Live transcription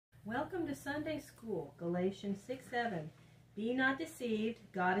Welcome to Sunday School, Galatians 6:7. Be not deceived,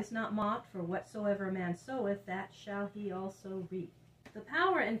 God is not mocked, for whatsoever a man soweth, that shall he also reap. The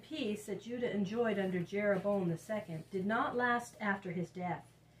power and peace that Judah enjoyed under Jeroboam II did not last after his death.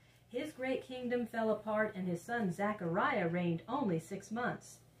 His great kingdom fell apart, and his son Zechariah reigned only 6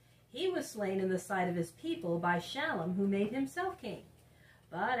 months. He was slain in the sight of his people by Shallum, who made himself king.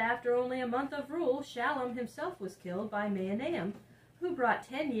 But after only a month of rule, Shallum himself was killed by Mahanaim, who brought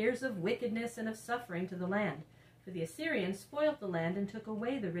 10 years of wickedness and of suffering to the land. For the Assyrians spoilt the land and took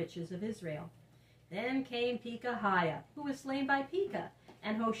away the riches of Israel. Then came Pekahiah, who was slain by Pekah,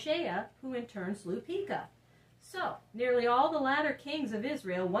 and Hoshea, who in turn slew Pekah. So, nearly all the latter kings of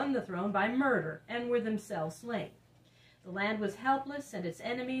Israel won the throne by murder and were themselves slain. The land was helpless, and its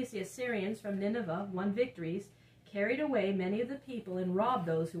enemies, the Assyrians from Nineveh, won victories, carried away many of the people, and robbed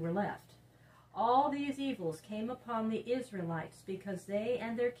those who were left. All these evils came upon the Israelites because they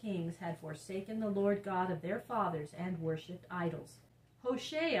and their kings had forsaken the Lord God of their fathers and worshipped idols.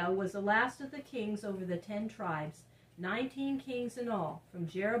 Hoshea was the last of the kings over the 10 tribes, 19 kings in all, from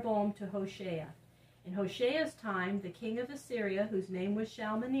Jeroboam to Hoshea. In Hoshea's time, the king of Assyria, whose name was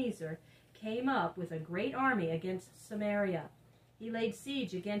Shalmaneser, came up with a great army against Samaria. He laid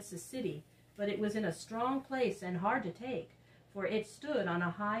siege against the city, but it was in a strong place and hard to take, for it stood on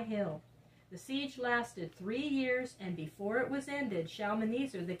a high hill. The siege lasted 3 years, and before it was ended,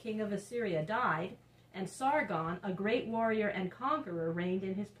 Shalmaneser, the king of Assyria, died, and Sargon, a great warrior and conqueror, reigned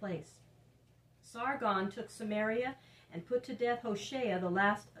in his place. Sargon took Samaria and put to death Hoshea, the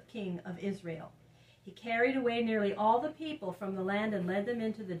last king of Israel. He carried away nearly all the people from the land and led them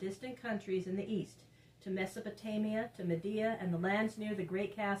into the distant countries in the east, to Mesopotamia, to Media, and the lands near the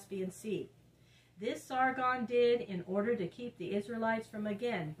great Caspian Sea. This Sargon did in order to keep the Israelites from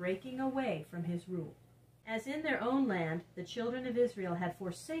again breaking away from his rule. As in their own land, the children of Israel had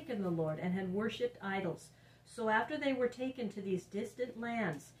forsaken the Lord and had worshipped idols. So after they were taken to these distant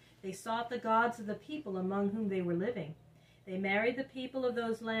lands, they sought the gods of the people among whom they were living. They married the people of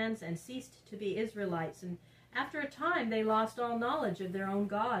those lands and ceased to be Israelites, and after a time they lost all knowledge of their own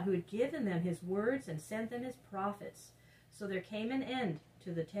God, who had given them his words and sent them his prophets. So there came an end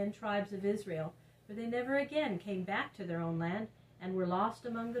to the 10 tribes of Israel, for they never again came back to their own land and were lost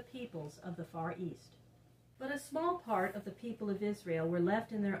among the peoples of the far east. But a small part of the people of Israel were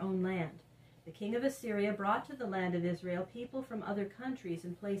left in their own land. The king of Assyria brought to the land of Israel people from other countries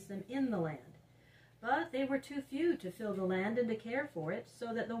and placed them in the land. But they were too few to fill the land and to care for it,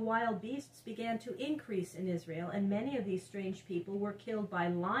 so that the wild beasts began to increase in Israel, and many of these strange people were killed by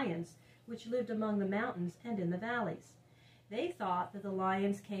lions, which lived among the mountains and in the valleys. They thought that the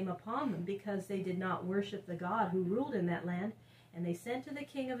lions came upon them because they did not worship the God who ruled in that land, and they sent to the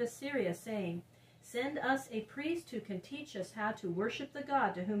king of Assyria, saying, "Send us a priest who can teach us how to worship the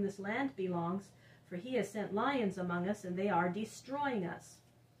God to whom this land belongs, for he has sent lions among us, and they are destroying us."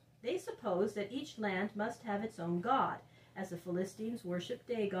 They supposed that each land must have its own god, as the Philistines worshipped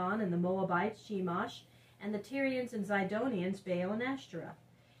Dagon, and the Moabites Chemosh, and the Tyrians and Zidonians Baal and Ashtoreth.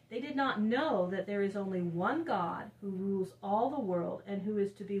 They did not know that there is only one God who rules all the world and who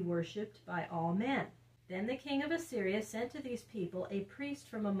is to be worshipped by all men. Then the king of Assyria sent to these people a priest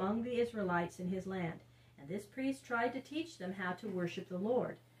from among the Israelites in his land, and this priest tried to teach them how to worship the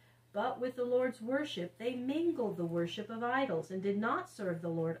Lord. But with the Lord's worship they mingled the worship of idols and did not serve the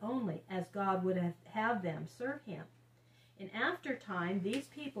Lord only, as God would have them serve him. In after time these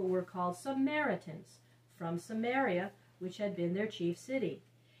people were called Samaritans, from Samaria, which had been their chief city.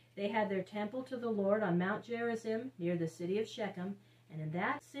 They had their temple to the Lord on Mount Gerizim, near the city of Shechem, and in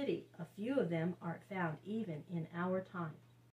that city a few of them are found even in our time.